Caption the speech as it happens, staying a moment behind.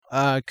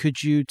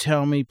could you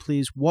tell me,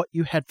 please, what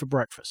you had for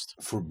breakfast?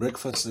 For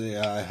breakfast,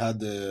 I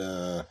had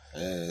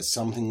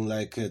something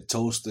like a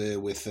toast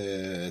with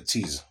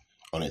cheese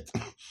on it.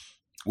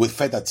 With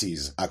feta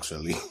cheese,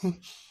 actually.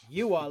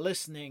 You are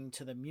listening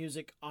to the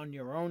Music on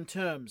Your Own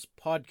Terms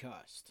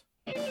podcast.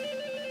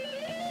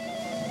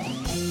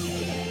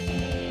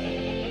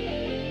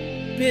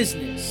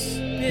 Business,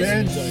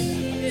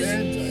 interviews,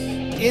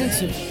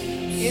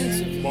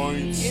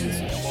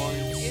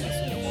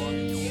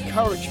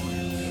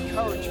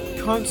 encouragement,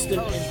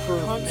 constant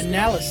improvement,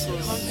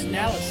 analysis,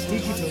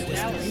 digital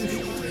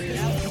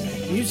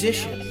distribution,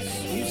 musicians,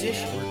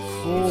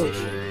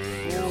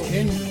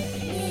 recording,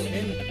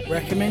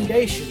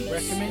 recommendation,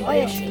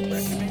 promotion,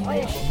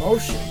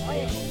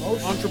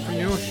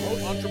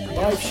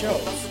 entrepreneurship,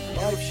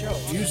 live show,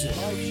 music,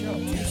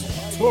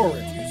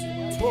 touring,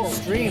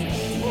 streaming,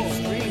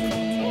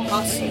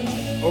 hustling,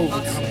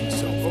 overcoming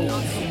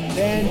self-overcoming,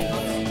 band,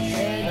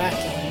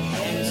 battle,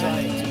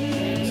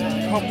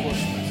 anxiety,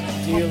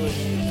 accomplishments, dealing with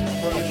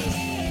depression.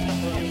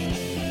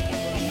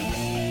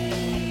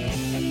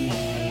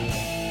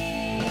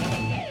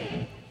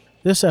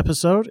 This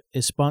episode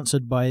is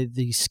sponsored by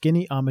the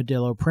Skinny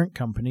Armadillo Print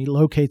Company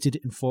located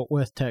in Fort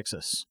Worth,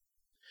 Texas.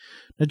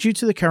 Now, due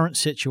to the current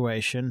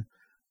situation,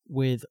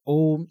 with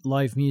all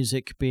live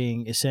music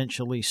being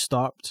essentially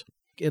stopped,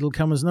 it'll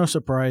come as no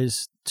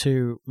surprise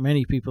to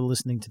many people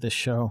listening to this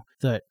show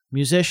that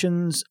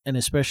musicians, and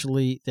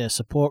especially their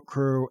support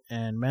crew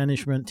and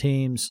management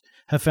teams,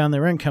 have found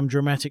their income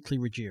dramatically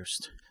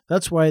reduced.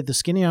 That's why the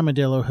Skinny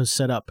Armadillo has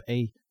set up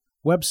a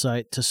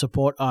website to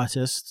support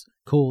artists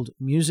called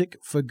Music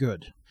for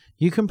Good.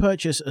 You can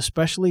purchase a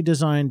specially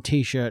designed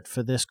t-shirt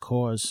for this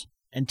cause,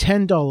 and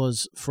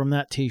 $10 from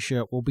that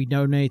t-shirt will be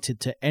donated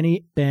to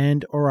any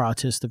band or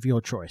artist of your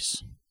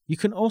choice. You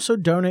can also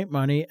donate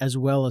money as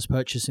well as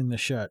purchasing the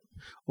shirt.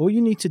 All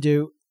you need to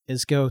do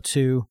is go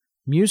to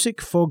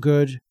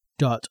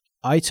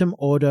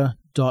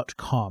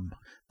musicforgood.itemorder.com.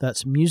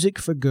 That's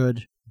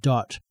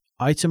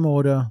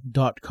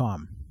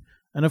musicforgood.itemorder.com.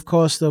 And of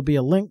course, there'll be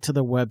a link to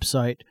the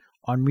website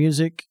on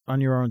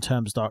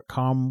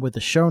musiconyourownterms.com with the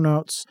show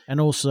notes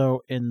and also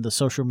in the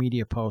social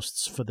media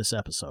posts for this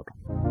episode.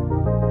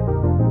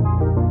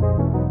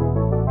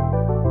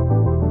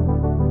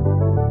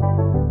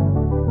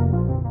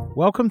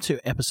 Welcome to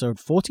episode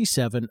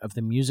 47 of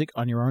the Music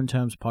on Your Own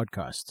Terms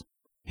podcast.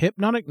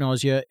 Hypnotic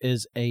Nausea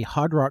is a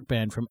hard rock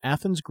band from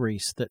Athens,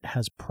 Greece that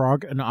has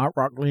prog and art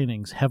rock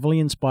leanings heavily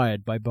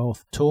inspired by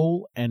both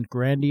Tool and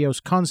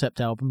grandiose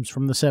concept albums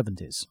from the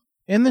 70s.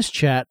 In this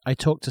chat, I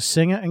talked to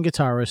singer and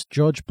guitarist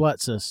George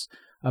Bletsos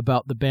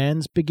about the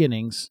band's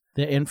beginnings,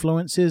 their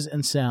influences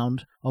and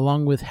sound,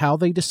 along with how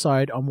they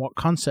decide on what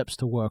concepts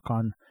to work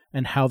on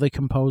and how they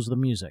compose the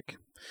music.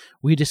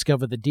 We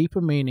discover the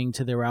deeper meaning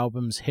to their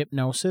albums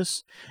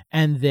Hypnosis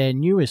and their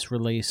newest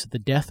release, The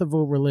Death of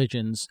All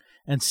Religions,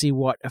 and see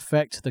what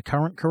effect the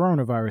current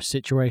coronavirus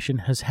situation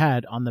has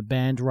had on the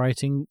band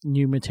writing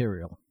new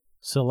material.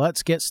 So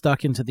let's get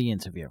stuck into the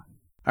interview.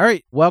 All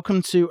right,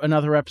 welcome to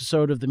another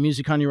episode of the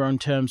Music on Your Own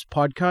Terms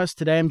podcast.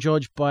 Today I'm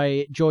joined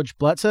by George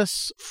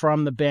Bletsos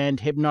from the band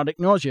Hypnotic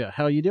Nausea.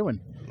 How are you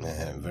doing?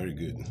 Very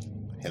good.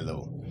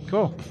 Hello.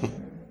 Cool.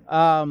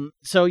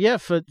 So yeah,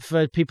 for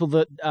people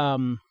that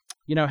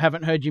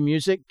haven't heard your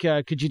music,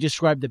 could you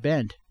describe the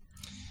band?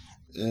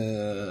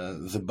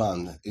 The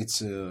band,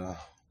 it's a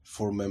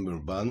 4-member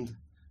band.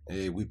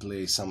 We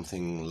play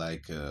something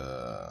like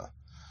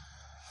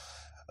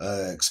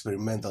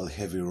experimental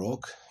heavy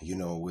rock,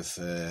 with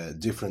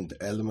different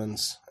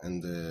elements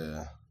and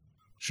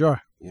sure,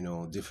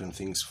 different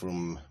things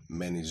from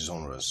many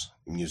genres,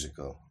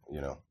 musical.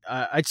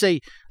 I'd say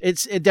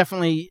it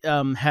definitely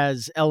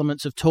has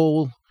elements of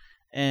Tool,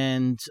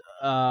 and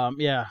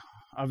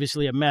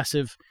obviously a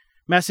massive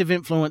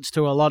influence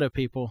to a lot of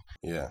people.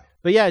 Yeah.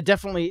 But yeah,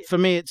 definitely for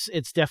me,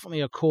 it's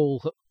definitely a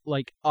cool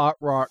like art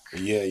rock.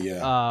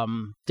 Yeah.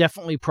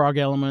 Definitely prog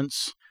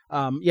elements.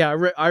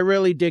 I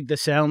really dig the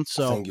sound.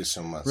 So thank you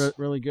so much.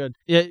 Really good.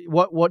 Yeah.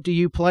 What do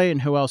you play,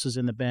 and who else is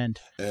in the band?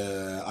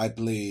 I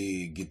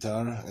play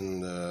guitar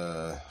and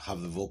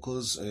have the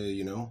vocals.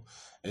 We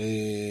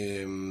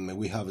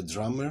have a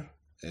drummer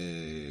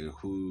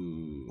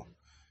who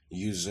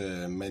use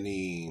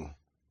many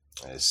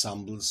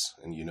samples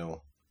and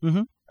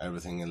Mm-hmm.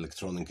 everything,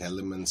 electronic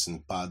elements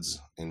and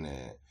pads in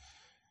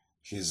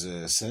his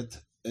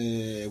set.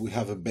 We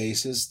have a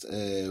bassist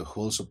who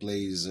also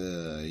plays,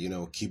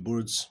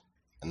 keyboards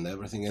and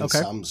everything, and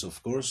drums,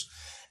 of course.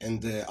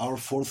 And our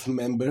 4th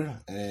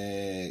member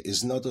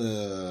is not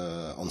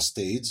on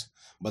stage,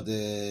 but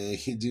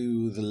he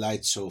do the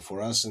light show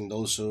for us. And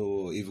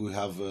also, if we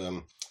have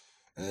a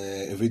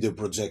video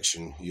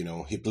projection,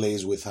 he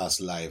plays with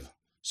us live.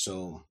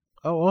 So.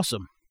 Oh,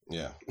 awesome!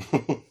 Yeah,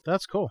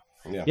 that's cool.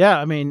 Yeah,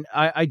 I mean,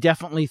 I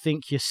definitely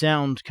think your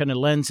sound kind of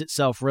lends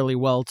itself really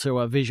well to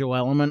a visual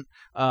element.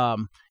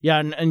 And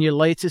your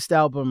latest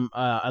album,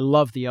 I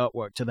love the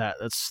artwork to that.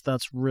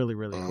 That's really,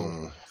 really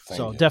cool.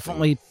 So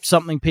definitely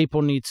something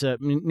people need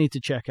to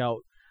check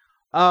out.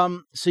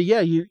 So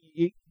yeah, you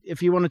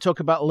if you want to talk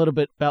about a little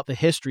bit about the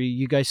history,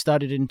 you guys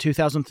started in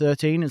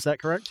 2013, is that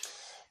correct?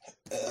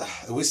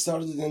 We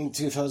started in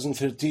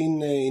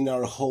 2013 in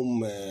our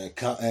home,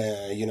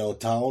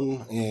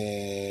 town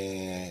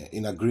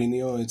in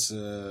Agrinio. It's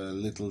a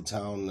little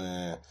town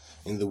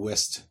in the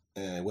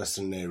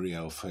western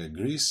area of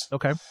Greece.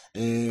 Okay.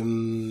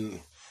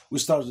 We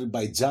started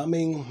by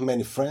jamming,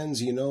 many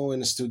friends, in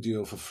a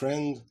studio of a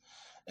friend,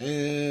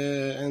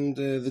 and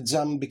the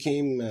jam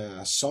became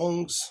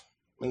songs,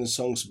 and the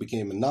songs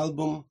became an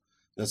album.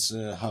 That's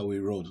how we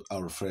wrote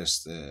our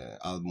first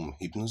album,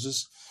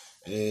 Hypnosis.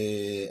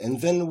 And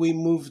then we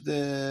moved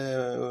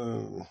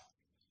in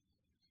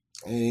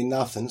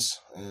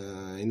Athens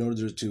in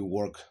order to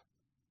work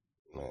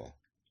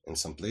in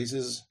some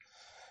places.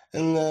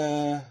 And,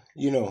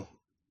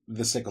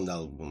 the second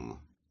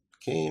album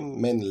came,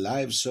 many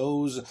live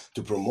shows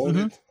to promote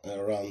it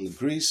around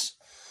Greece.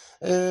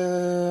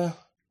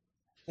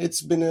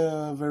 It's been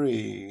a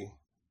very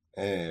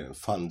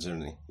fun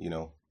journey,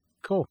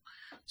 Cool.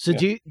 So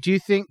do you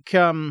think...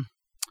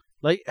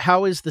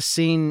 how is the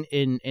scene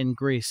in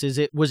Greece?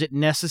 Was it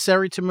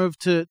necessary to move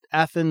to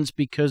Athens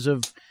because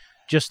of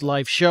just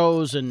live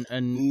shows and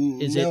No.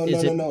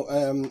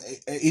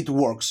 It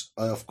works,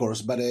 of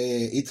course, but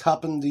it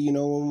happened,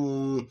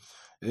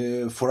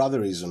 for other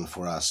reason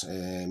for us,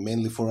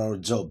 mainly for our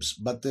jobs.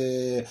 But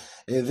there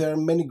are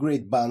many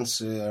great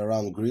bands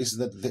around Greece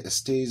that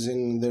stays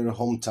in their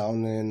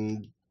hometown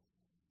and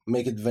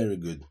make it very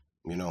good,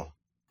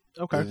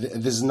 Okay.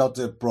 This is not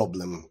a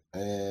problem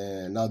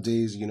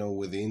nowadays.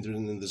 With the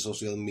internet and the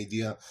social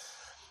media,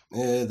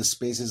 the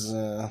spaces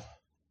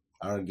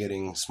are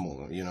getting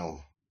smaller.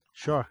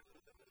 Sure.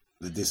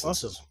 The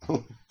distances.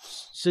 Awesome.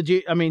 So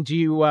do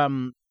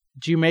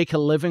you make a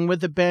living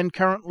with the band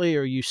currently,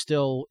 or you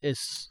still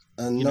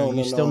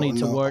still need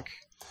to work?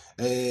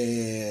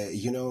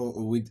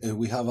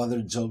 We have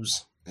other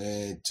jobs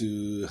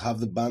to have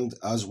the band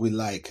as we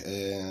like,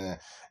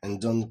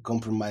 and don't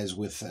compromise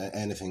with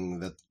anything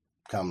that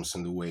comes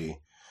in the way.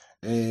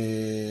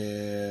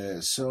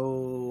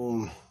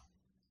 So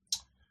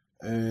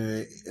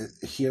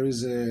here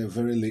is a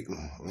very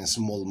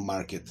small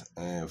market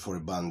for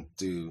a band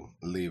to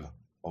live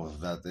of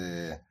that.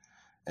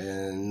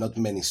 Not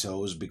many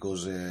shows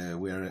because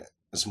we are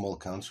a small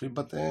country,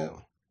 but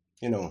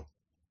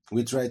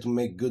we try to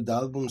make good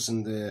albums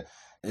and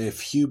a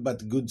few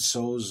but good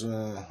shows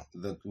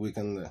that we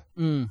can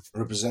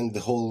represent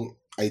the whole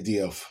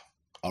idea of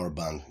our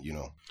band.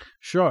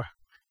 Sure.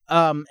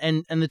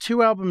 And the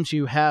two albums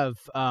you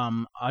have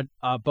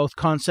are both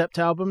concept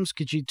albums.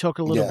 Could you talk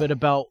a little bit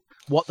about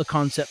what the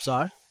concepts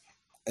are?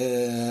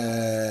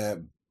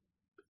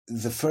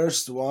 The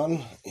first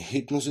one,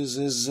 Hypnosis,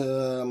 is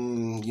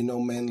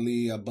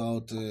mainly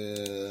about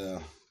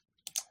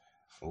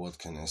what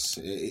can I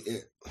say?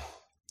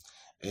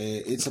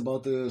 It's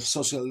about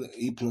social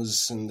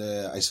hypnosis and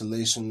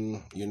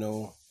isolation,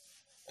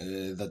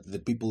 that the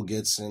people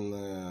gets in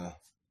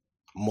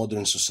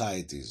modern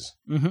societies.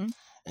 Mm-hmm.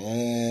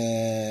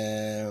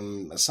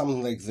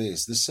 Something like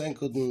this. The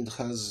second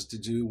has to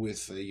do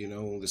with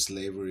the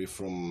slavery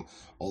from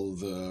all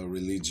the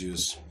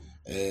religious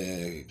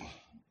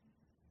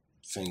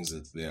things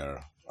that there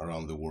are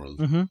around the world.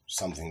 Mm-hmm.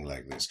 Something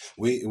like this.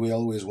 We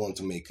always want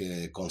to make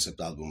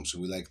concept albums.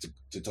 We like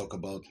to talk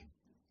about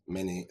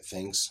many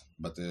things,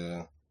 but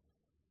to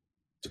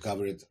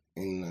cover it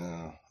in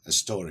a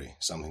story,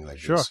 something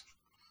like this.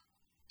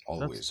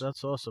 Always.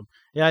 That's awesome.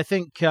 Yeah, I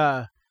think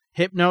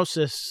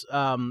Hypnosis,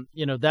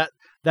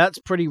 that's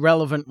pretty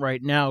relevant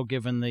right now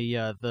given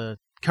the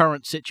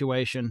current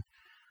situation.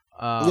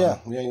 Yeah.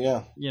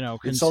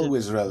 It's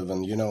always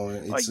relevant,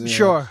 It's,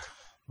 sure,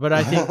 but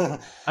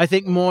I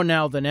think more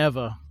now than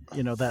ever.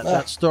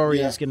 That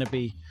story is going to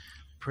be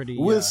pretty.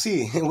 We'll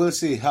see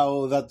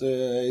how that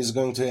is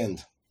going to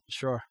end.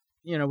 Sure.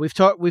 We've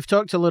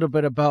talked a little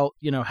bit about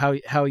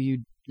how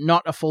you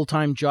not a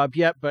full-time job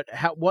yet, but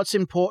what's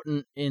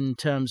important in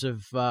terms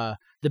of the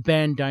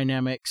band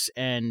dynamics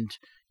and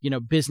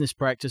business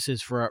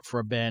practices for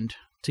a band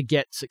to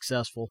get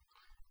successful,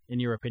 in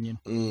your opinion?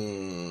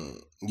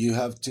 You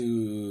have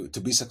to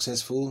be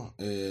successful,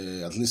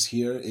 at least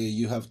here,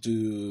 you have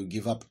to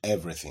give up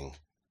everything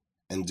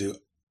and do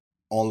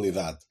only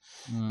that.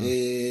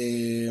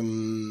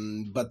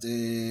 But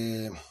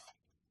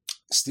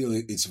still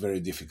it's very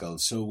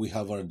difficult. So we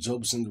have our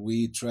jobs and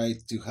we try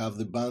to have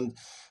the band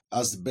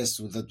as the best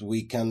that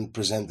we can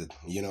present it.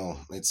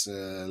 It's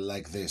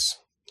like this.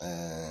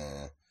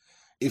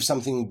 If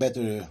something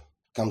better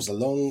comes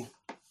along,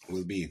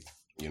 will be it,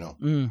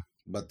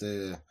 But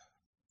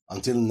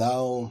until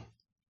now,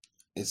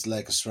 it's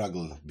like a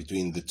struggle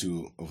between the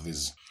two of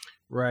these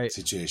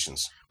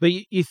situations. But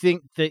you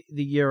think that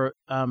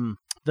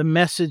the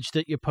message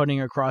that you're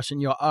putting across in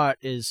your art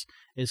is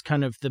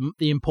kind of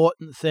the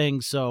important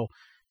thing. So,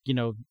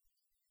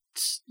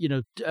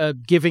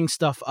 giving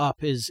stuff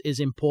up is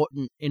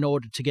important in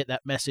order to get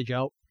that message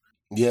out.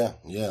 Yeah,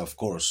 of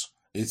course.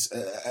 It's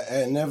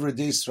an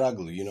everyday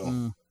struggle,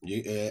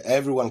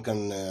 everyone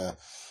can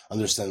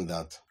understand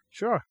that.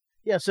 Sure.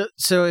 Yeah,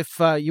 so if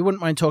you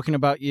wouldn't mind talking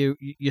about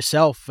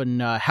yourself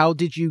and how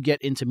did you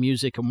get into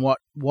music and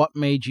what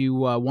made you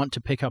want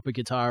to pick up a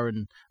guitar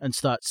and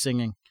start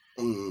singing?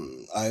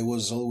 I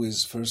was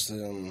always first,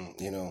 a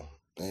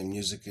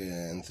music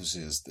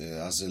enthusiast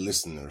as a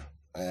listener.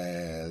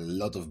 A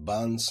lot of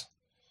bands.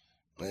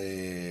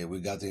 We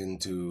got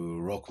into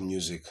rock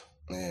music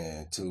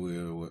till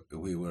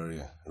we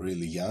were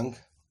really young,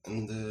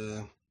 and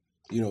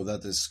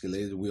that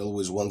escalated. We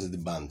always wanted a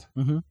band.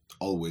 Mm-hmm.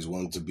 Always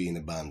wanted to be in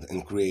a band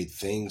and create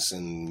things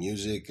and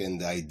music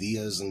and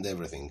ideas and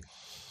everything.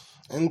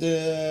 And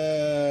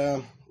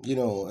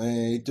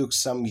it took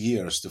some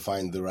years to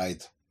find the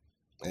right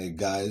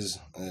guys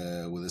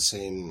with the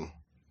same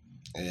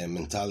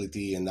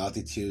mentality and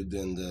attitude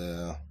and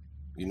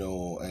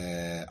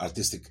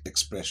artistic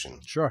expression.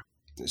 Sure.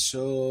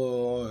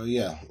 So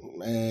yeah,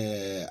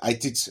 I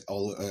teach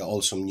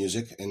also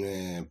music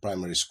in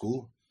primary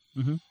school.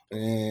 Mm-hmm.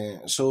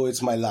 So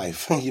it's my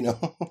life,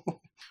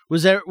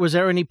 Was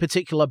there any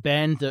particular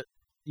band that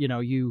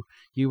you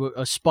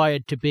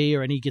aspired to be,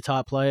 or any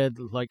guitar player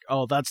like,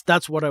 oh,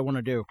 that's what I want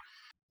to do?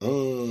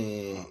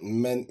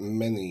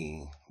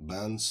 Many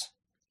bands.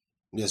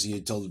 Yes,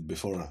 you told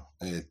before.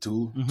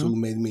 Tool. Mm-hmm. Tool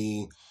made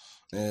me,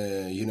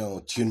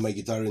 tune my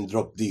guitar in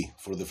drop D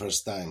for the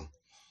first time.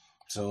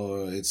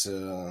 So it's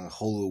a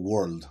whole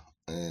world.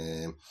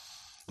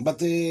 But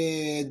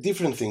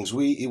different things.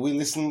 We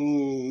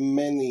listen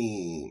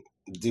many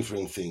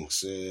different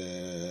things.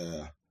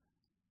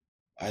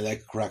 I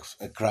like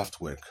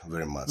Kraftwerk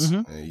very much.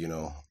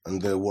 Mm-hmm.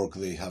 And the work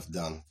they have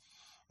done.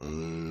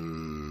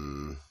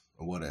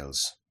 What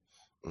else?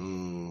 A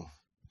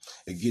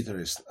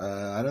guitarist.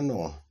 I don't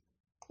know.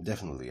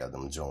 Definitely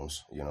Adam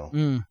Jones.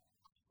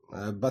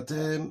 But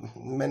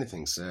many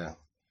things.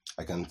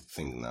 I can't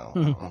think now.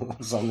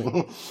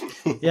 Something.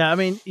 Yeah, I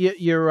mean,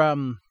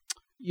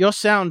 your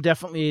sound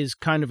definitely is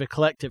kind of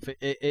eclectic.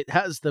 It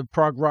has the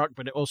prog rock,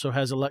 but it also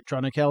has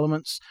electronic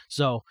elements.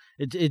 So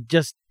it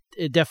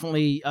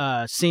definitely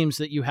seems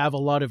that you have a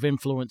lot of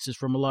influences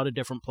from a lot of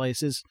different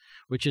places,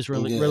 which is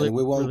really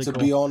we want really to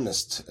cool. be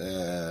honest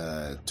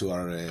to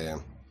our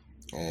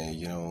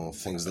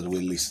things that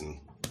we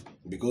listen,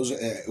 because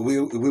we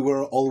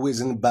were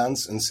always in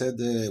bands and said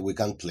we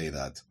can't play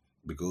that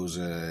because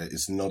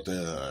it's not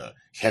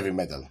heavy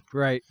metal,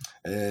 right?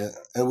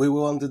 And we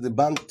wanted the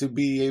band to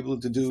be able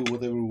to do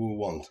whatever we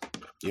want.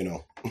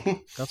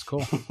 That's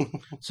cool.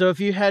 So have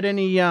you had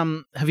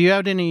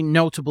any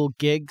notable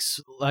gigs,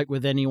 like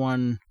with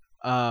anyone,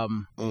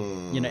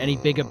 any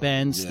bigger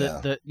bands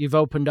that you've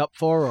opened up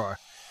for, or?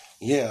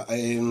 Yeah,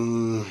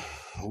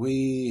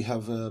 we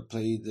have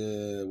played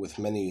with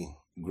many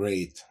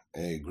great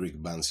Greek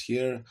bands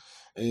here.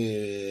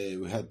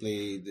 We had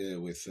played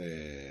with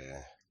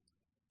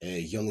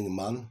Young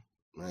Man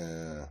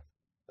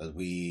that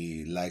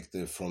we liked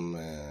from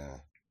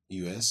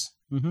US.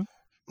 Mm-hmm.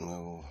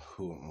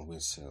 Who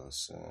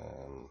else?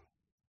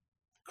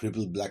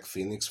 Crippled Black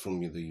Phoenix from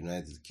the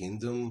United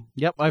Kingdom.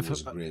 Yep,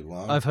 I've great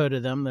one. I've heard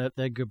of them.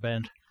 They're a good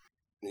band.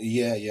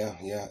 Yeah,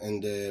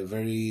 and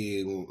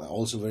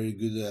also very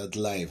good at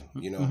live.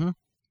 Mm-hmm.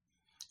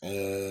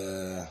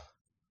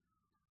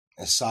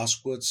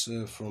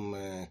 Sasquatch from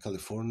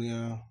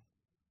California,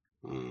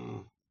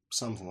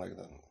 something like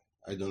that.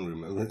 I don't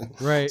remember.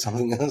 Right.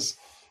 Something else.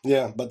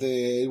 Yeah, but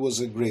it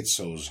was a great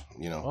shows.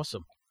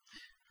 Awesome.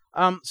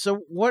 So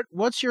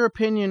what's your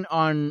opinion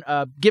on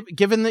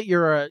given that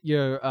you're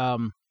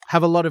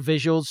have a lot of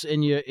visuals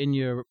in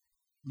your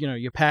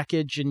your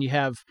package, and you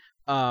have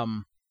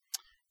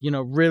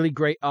really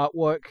great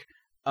artwork,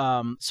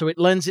 so it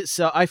lends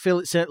itself, I feel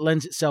it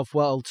lends itself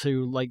well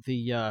to like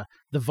the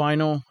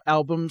vinyl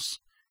albums,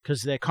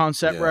 because they're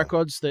concept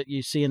records that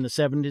you see in the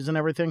 70s and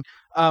everything.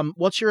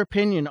 What's your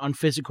opinion on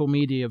physical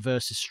media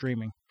versus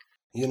streaming?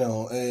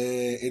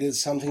 It is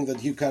something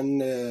that you can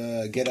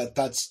get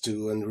attached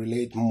to and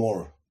relate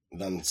more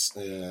than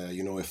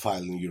a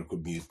file in your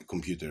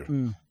computer.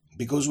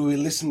 Because we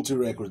listened to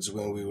records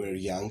when we were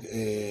young.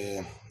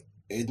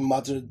 It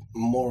mattered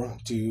more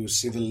to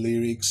see the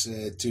lyrics,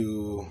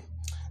 to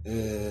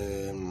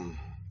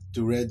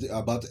read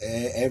about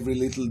every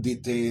little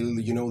detail,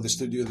 the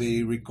studio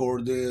they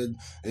recorded,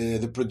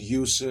 the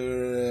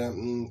producer,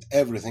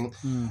 everything.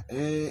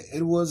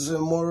 It was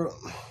more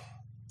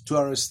to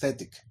our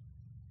aesthetic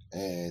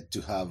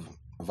to have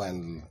a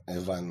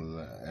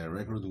vinyl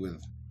record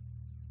with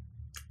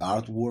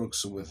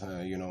artworks, with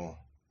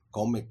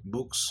comic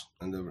books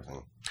and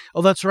everything.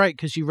 Oh, that's right,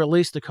 because you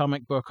released a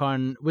comic book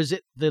on, was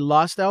it the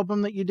last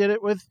album that you did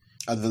it with?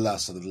 The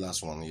last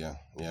one, yeah.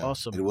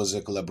 Awesome. It was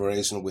a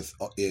collaboration with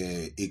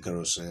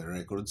Icarus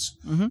Records,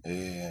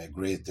 a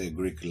great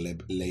Greek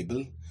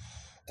label,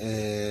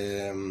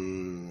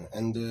 and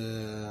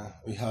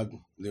we had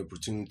the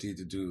opportunity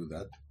to do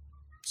that.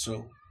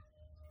 So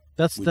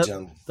that's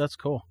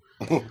cool.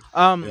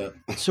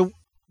 So,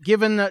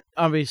 given that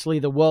obviously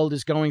the world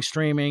is going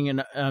streaming,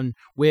 and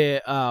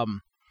we're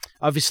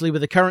obviously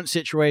with the current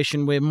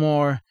situation, we're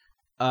more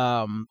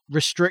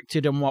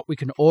restricted on what we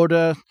can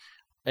order.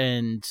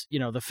 and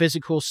the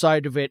physical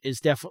side of it is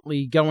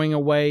definitely going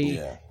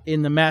away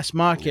in the mass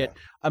market.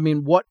 I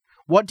mean, what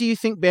do you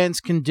think bands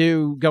can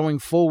do going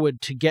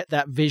forward to get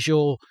that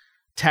visual,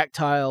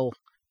 tactile,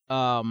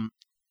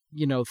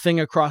 thing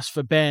across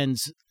for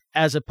bands,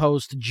 as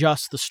opposed to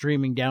just the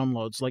streaming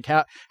downloads? Like,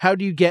 how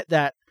do you get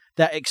that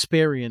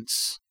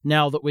experience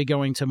now that we're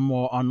going to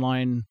more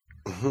online?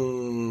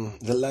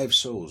 The live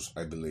shows,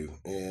 I believe.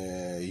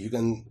 You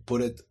can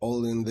put it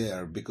all in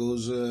there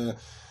because,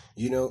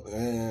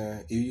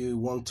 if you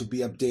want to be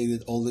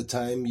updated all the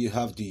time, you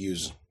have to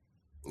use,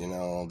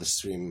 the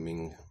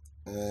streaming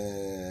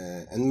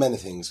and many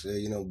things.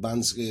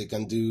 Bands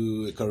can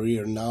do a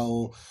career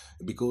now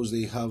because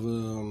they have,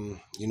 a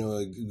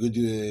good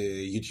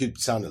YouTube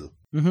channel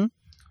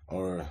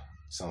or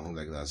something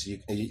like that. So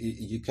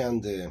you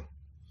can't.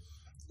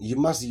 You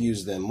must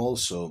use them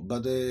also,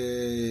 but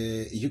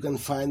you can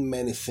find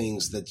many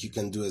things that you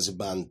can do as a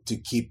band to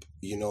keep,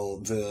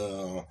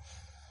 the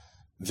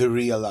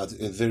real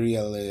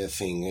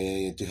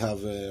thing. To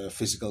have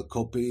physical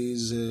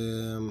copies,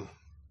 to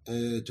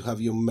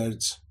have your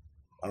merch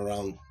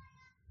around,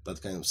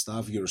 that kind of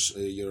stuff. Your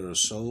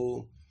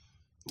soul,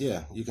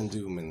 you can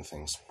do many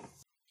things.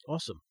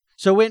 Awesome.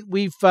 So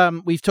we've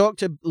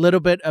talked a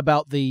little bit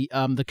about the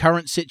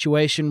current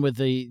situation with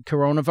the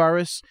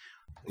coronavirus.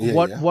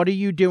 What are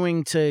you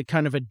doing to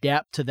kind of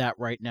adapt to that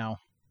right now?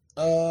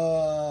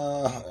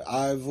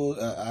 I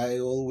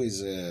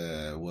always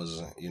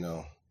was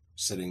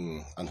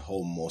sitting at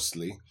home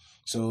mostly,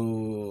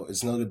 so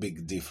it's not a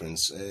big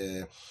difference.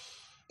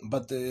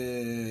 But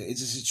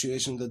it's a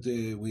situation that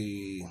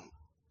we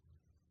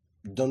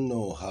don't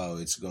know how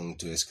it's going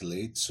to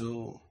escalate.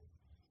 So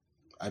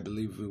I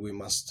believe we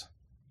must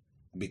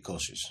be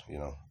cautious.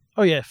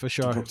 Oh yeah, for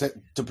sure.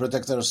 To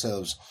protect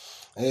ourselves.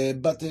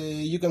 But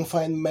you can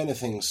find many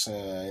things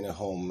in a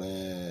home.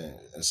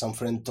 Some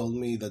friend told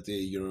me that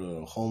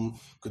your home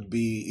could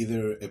be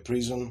either a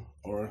prison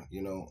or,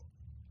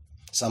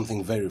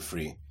 something very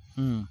free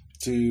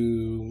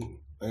to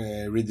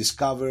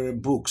rediscover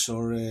books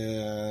or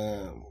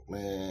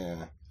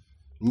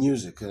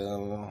music,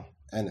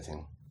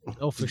 anything.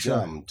 Oh, for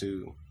sure.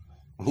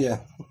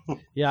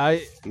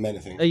 Many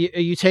things. Are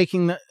you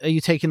taking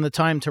the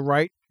time to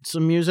write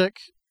some music?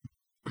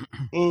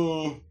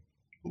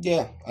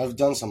 Yeah, I've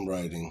done some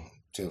writing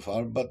so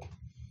far, but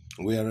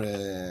we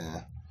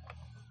are,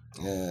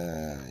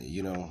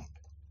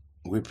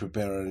 we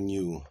prepare a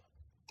new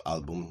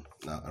album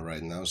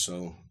right now,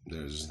 so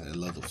there's a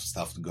lot of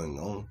stuff going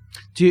on.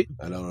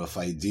 A lot of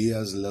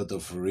ideas, a lot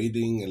of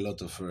reading, a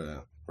lot of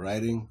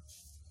writing.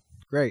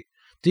 Great.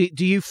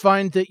 Do you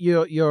find that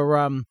your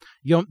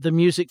the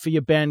music for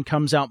your band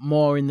comes out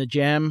more in the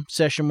jam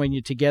session when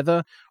you're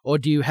together, or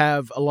do you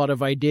have a lot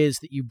of ideas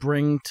that you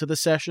bring to the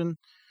session?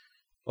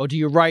 Or do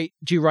you write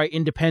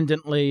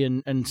independently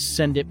and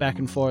send it back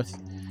and forth?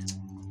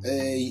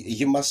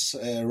 You must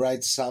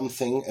write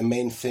something, a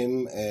main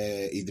theme,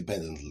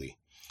 independently.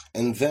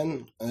 And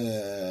then,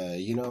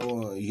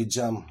 you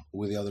jam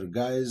with the other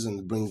guys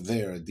and bring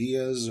their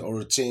ideas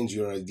or change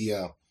your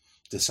idea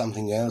to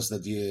something else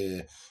that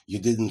you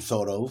didn't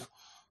thought of.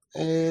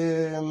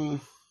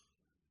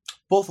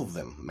 Both of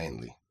them,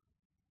 mainly.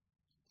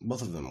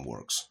 Both of them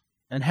works.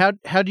 And how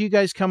do you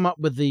guys come up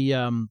with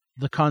the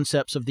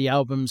concepts of the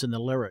albums and the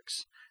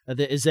lyrics?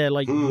 Is there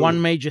like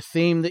one major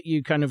theme that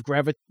you kind of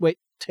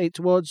gravitate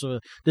towards, or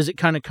does it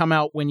kind of come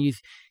out when you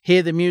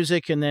hear the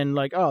music and then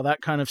like, oh,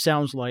 that kind of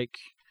sounds like?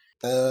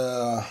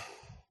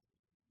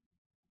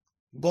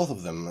 Both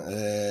of them.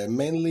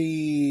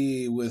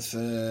 Mainly with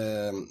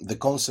the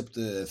concept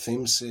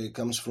themes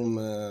comes from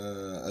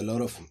a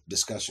lot of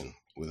discussion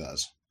with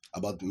us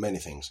about many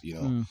things,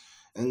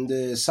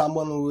 and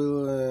someone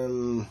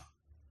will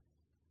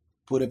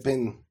put a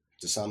pin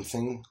to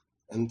something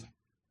and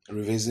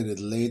revisit it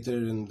later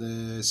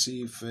and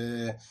see if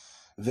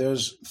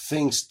there's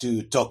things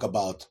to talk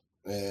about,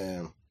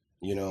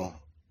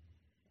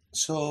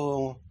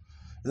 So,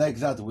 like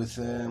that with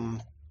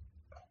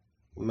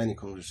many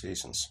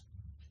conversations.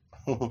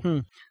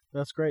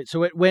 That's great.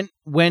 So when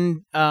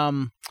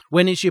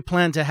is your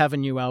plan to have a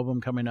new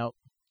album coming out?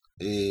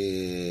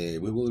 We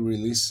will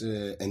release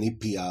an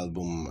EP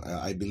album,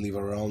 I believe,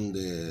 around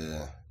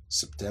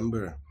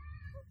September.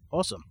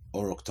 Awesome.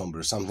 Or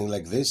October, something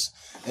like this,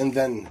 and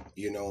then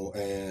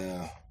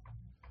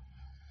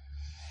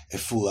a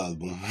full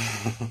album.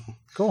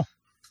 Cool.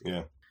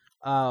 Yeah.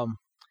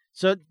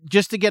 So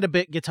just to get a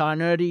bit guitar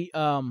nerdy,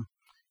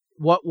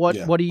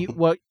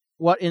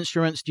 what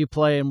instruments do you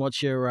play, and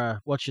what's your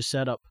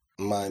setup?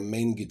 My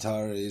main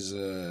guitar is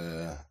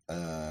a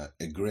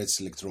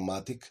Gretsch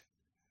Electromatic.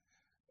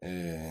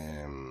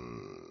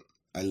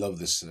 I love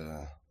this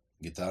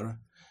guitar.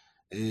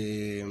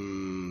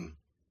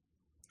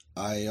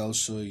 I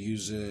also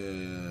use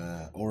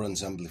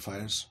Orange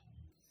amplifiers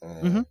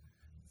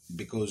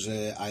because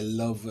I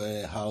love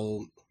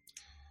how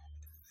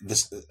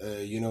this,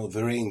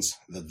 the range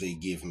that they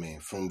give me,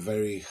 from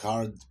very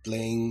hard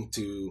playing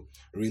to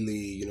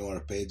really,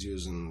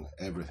 arpeggios and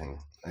everything,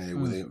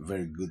 with a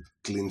very good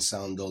clean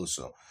sound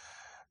also.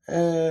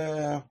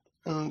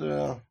 And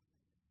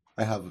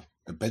I have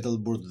a pedal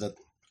board that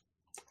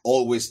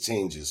always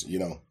changes,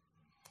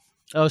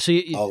 Oh, so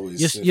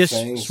always you're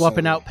things swapping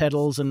and out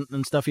pedals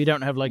and stuff. You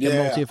don't have like a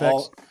yeah,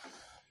 multi-effects?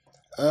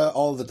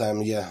 all the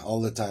time, yeah,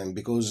 all the time,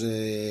 because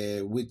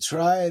we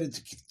try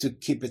to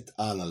keep it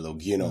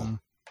analog,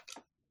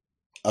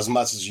 as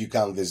much as you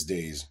can these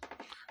days.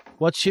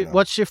 What's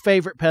your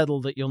favorite pedal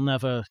that you'll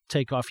never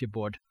take off your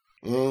board?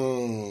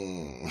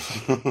 Yeah,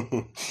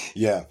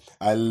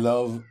 I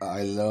love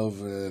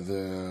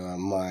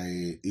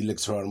my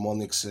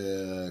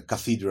Electro-Harmonix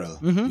Cathedral.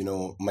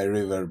 Mm-hmm. My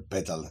reverb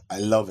pedal. I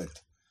love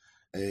it.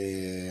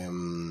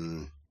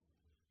 And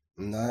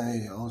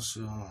I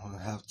also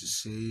have to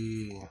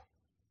say,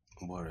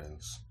 what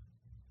else?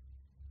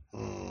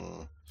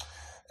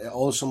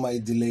 Also, my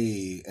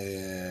delay.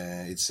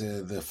 It's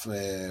the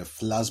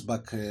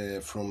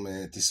flashback from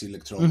TC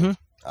Electronic. Mm-hmm.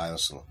 I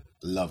also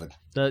love it.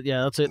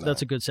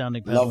 That's a good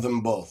sounding pedal. Love them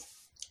both.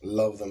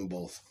 Love them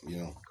both.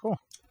 Cool.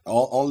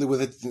 Only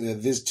with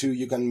these two,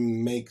 you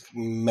can make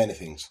many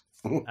things.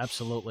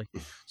 Absolutely.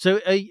 So,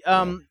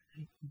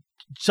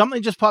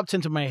 something just popped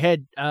into my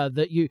head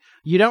that you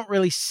don't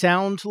really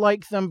sound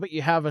like them, but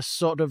you have a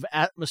sort of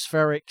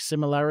atmospheric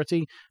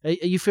similarity. Are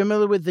you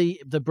familiar with the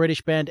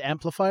British band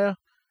Amplifier?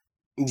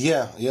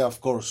 Yeah,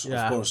 of course.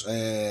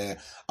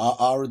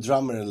 Our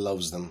drummer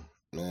loves them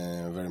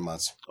very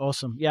much.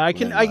 Awesome. Yeah, I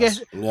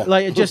guess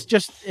like it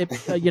just it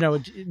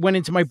went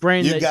into my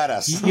brain. You that got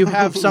us. You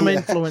have some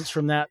influence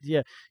from that.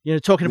 Yeah,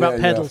 talking about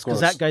pedals,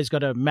 because that guy's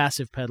got a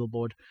massive pedal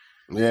board.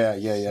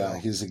 Yeah.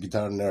 He's a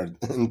guitar nerd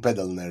and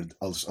pedal nerd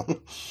also.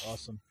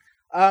 Awesome.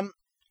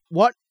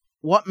 What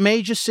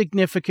major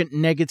significant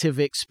negative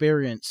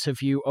experience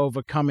have you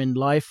overcome in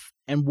life,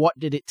 and what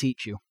did it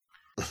teach you?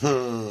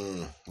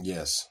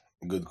 Yes,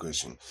 good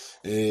question.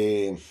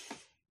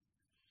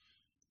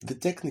 The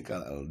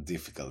technical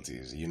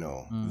difficulties,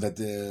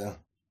 that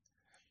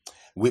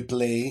we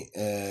play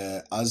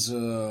as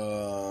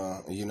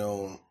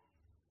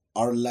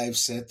our live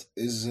set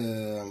is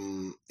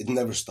it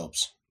never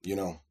stops.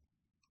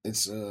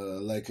 It's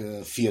like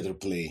a theater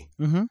play.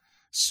 Mm-hmm.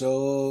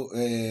 So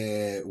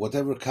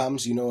whatever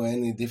comes,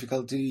 any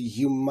difficulty,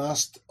 you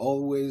must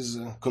always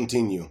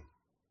continue.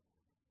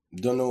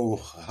 Don't know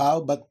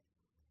how, but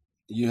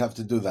you have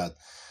to do that.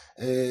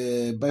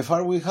 By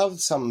far, we have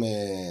some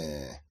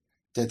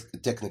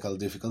technical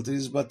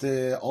difficulties, but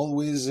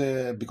always,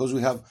 because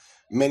we have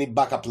many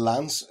backup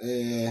plans,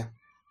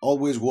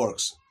 always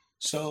works.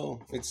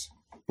 So it's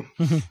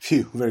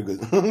very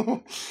good.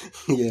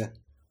 Yeah.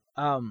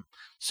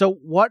 So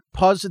what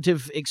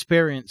positive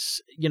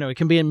experience, it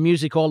can be in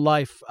music or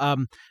life,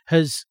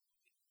 has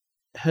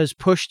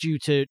pushed you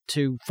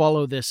to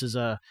follow this as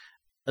a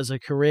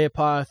career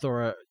path,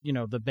 or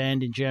the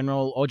band in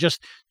general, or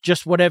just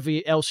whatever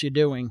else you're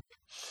doing?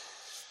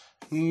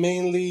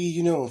 Mainly,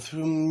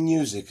 through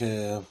music.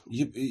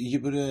 You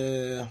put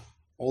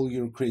all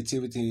your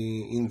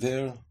creativity in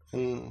there,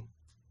 and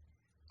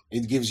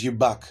it gives you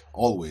back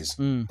always.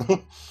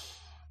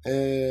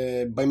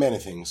 By many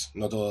things,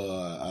 not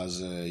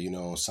as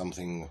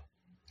something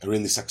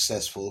really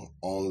successful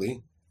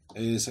only.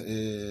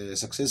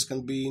 Success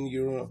can be in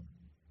your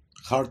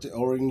heart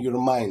or in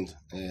your mind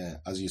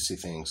as you see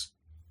things.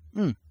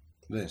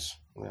 This,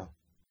 yeah.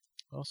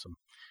 Awesome.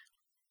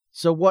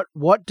 So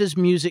what does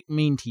music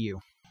mean to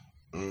you?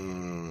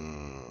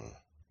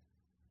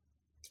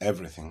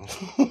 Everything.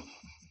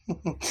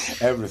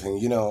 Everything.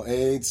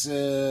 It's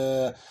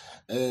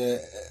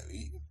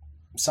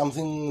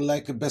something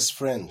like a best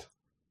friend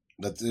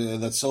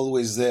that's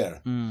always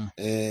there.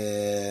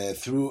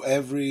 Through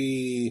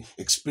every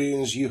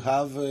experience you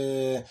have,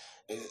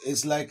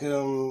 it's like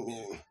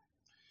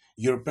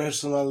your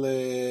personal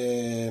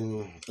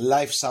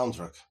life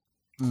soundtrack.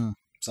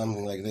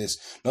 Something like this.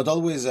 Not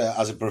always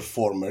as a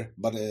performer,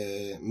 but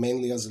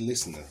mainly as a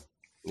listener.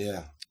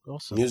 Yeah.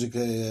 Awesome. Music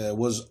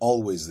was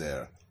always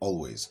there.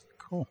 Always.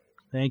 Cool.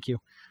 Thank you.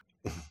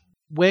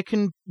 Where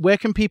can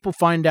people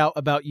find out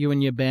about you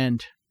and your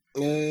band?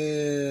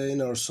 In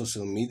our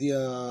social media,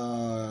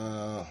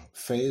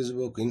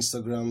 Facebook,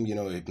 Instagram,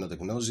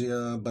 Hypnotic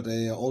Nausea, but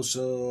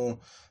also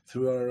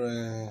through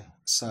our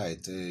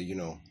site,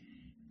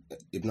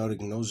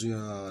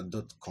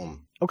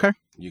 hypnoticnausea.com. Okay.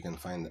 You can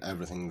find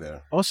everything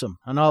there. Awesome.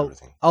 And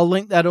I'll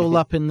link that all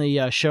up in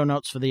the show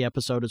notes for the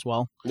episode as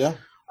well. Yeah.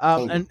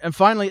 And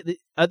finally,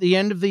 at the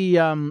end of the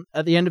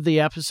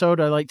episode,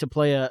 I like to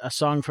play a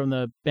song from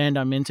the band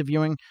I'm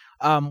interviewing.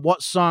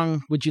 What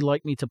song would you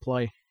like me to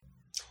play?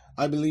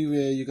 I believe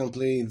you can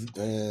play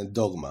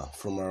Dogma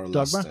from our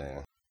last...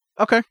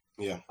 Okay.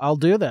 Yeah. I'll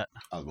do that.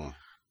 Album.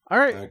 All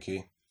right.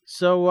 Okay.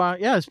 So,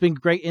 it's been a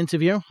great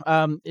interview.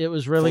 It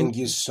was really... Thank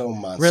you so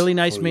much. Really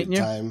nice meeting you.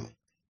 Time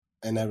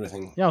and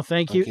everything. Yeah,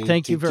 thank you. Okay,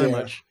 thank you very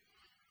much.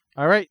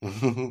 All right.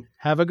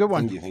 Have a good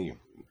one. Thank you.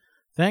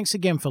 Thanks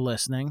again for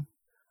listening.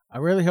 I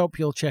really hope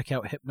you'll check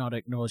out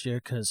Hypnotic Nausea,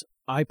 because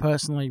I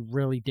personally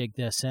really dig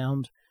their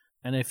sound.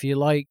 And if you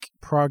like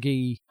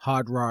proggy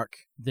hard rock,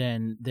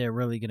 then they're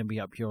really going to be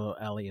up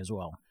your alley as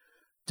well.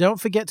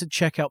 Don't forget to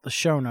check out the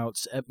show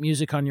notes at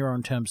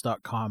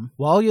musiconyourownterms.com.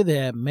 While you're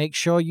there, make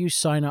sure you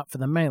sign up for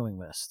the mailing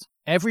list.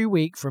 Every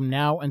week from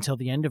now until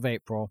the end of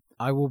April,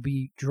 I will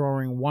be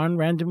drawing one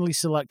randomly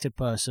selected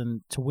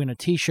person to win a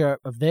t-shirt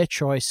of their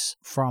choice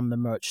from the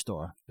merch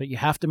store. But you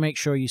have to make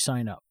sure you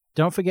sign up.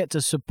 Don't forget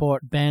to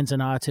support bands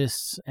and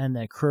artists and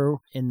their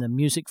crew in the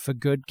Music for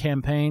Good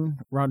campaign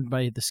run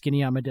by the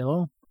Skinny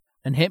Armadillo.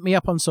 And hit me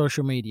up on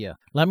social media.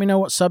 Let me know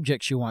what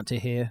subjects you want to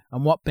hear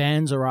and what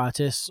bands or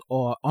artists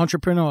or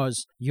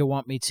entrepreneurs you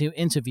want me to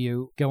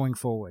interview going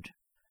forward.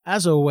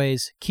 As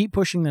always, keep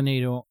pushing the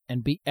needle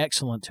and be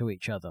excellent to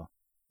each other.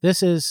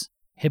 This is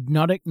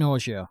Hypnotic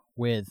Nausea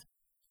with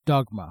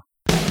Dogma.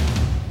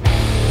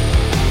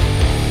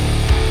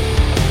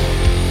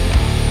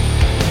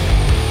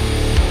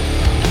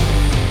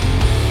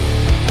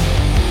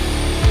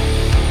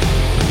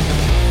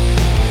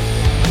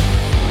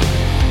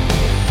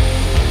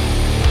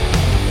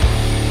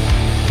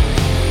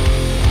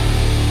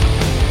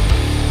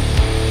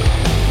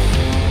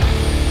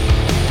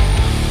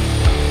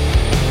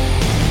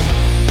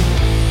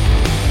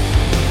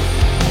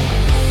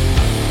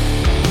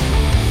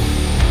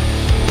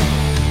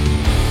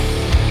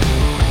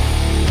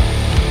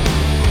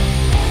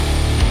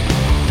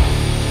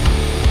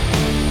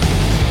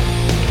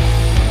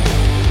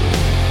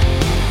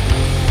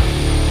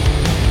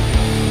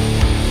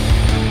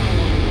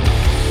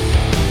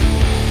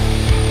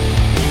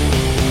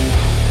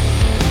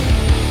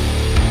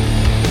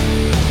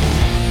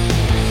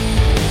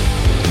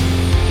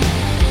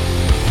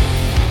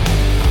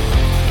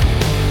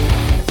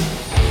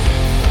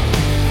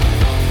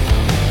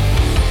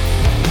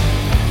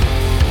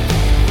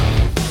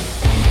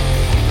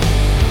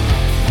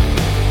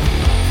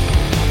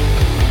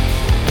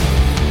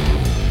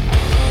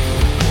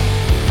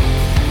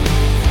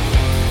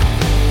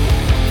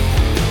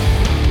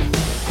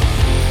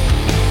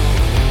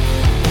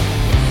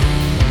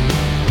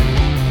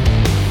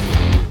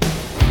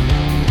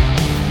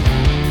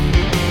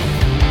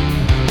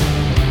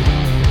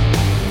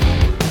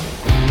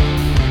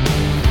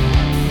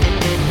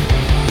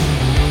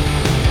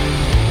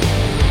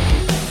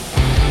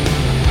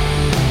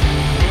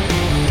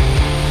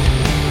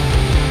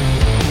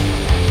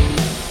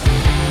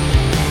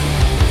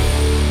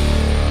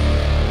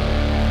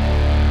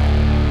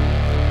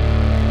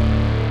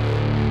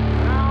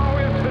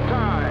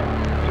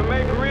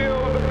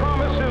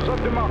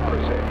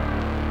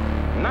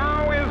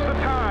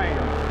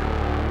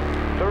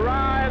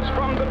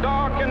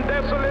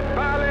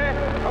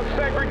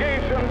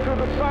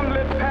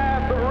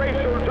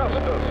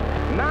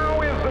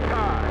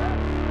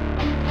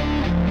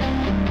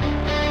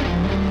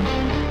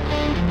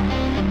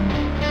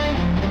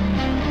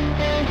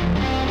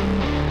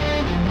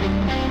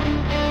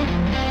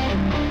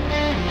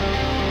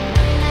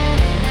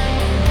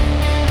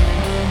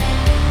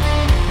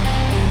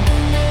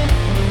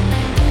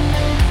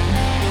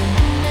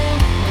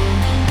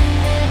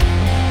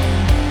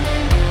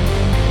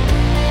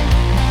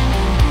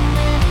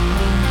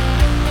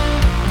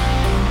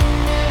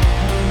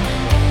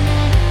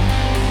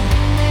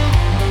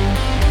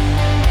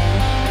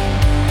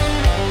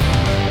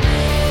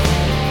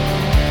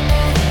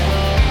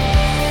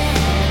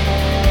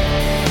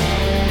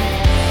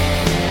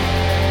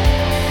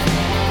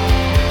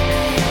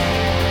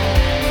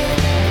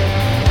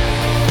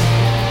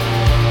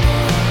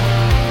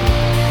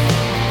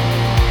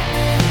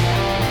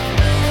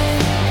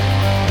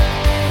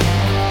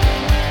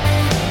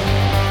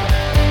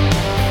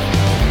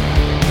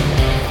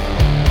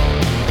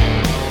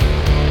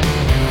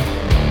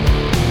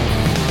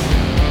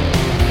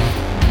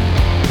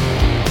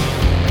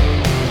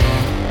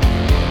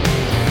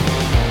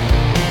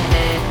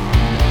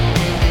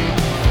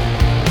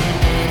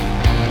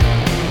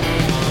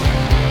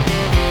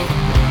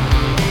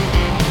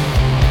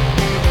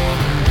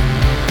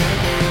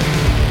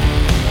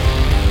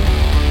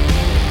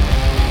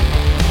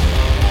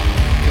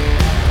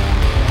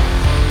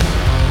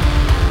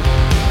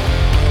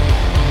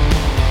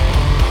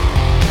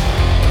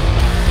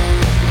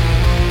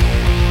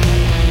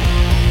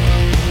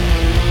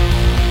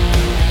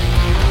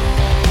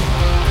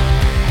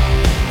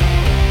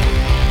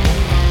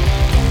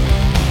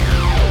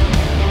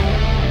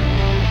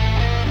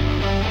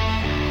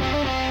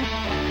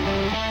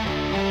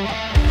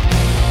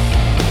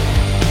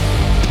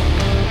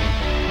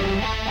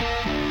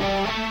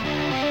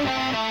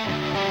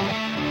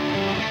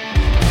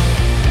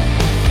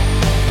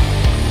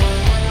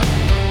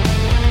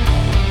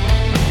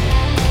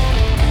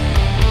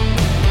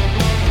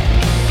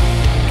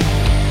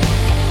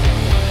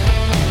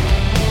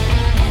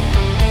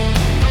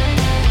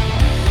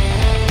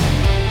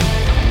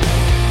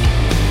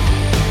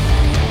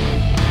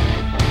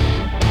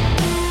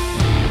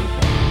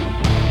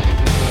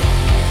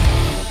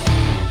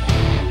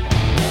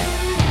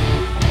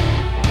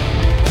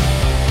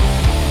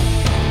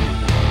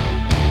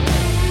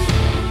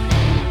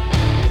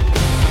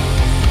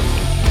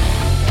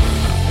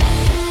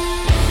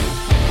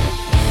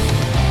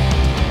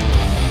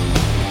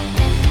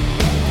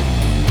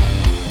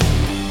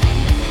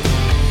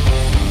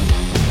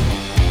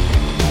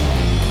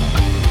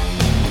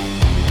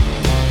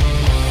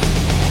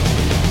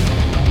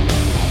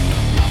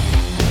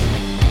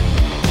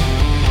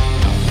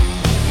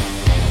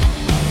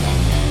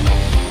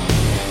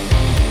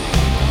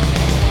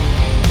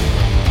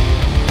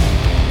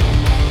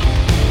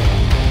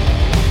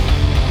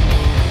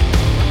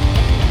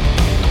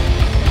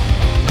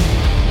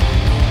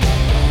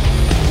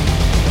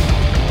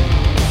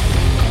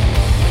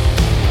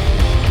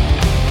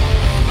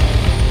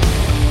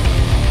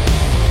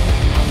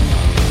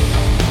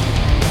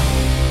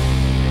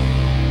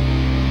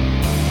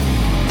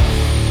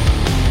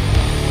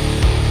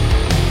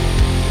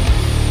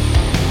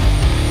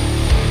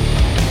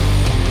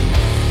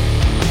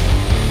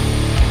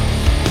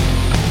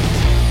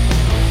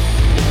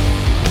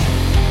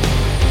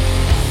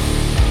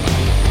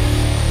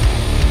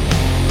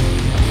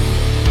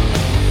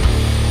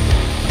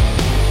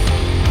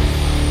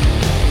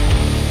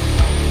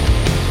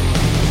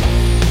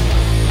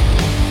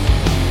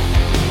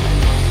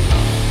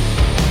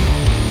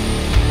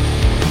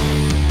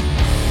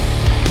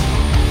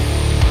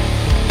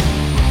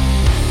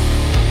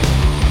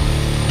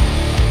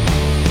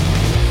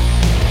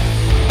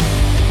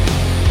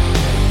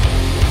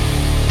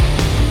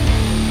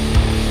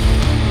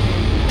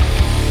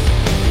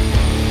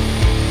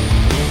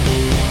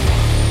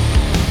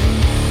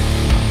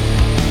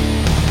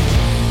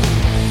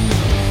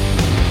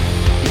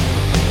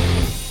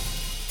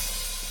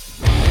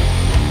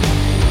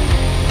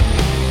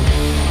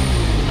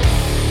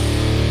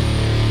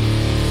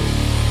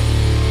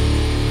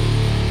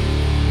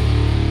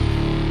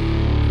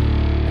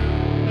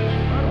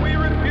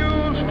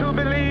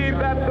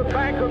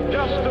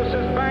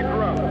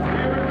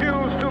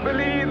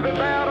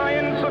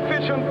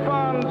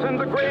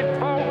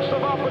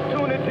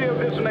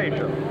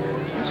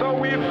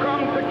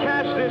 come to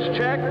cash this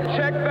check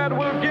that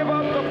will give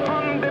us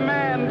upon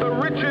demand the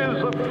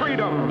riches of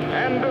freedom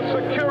and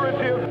the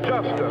security of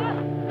justice.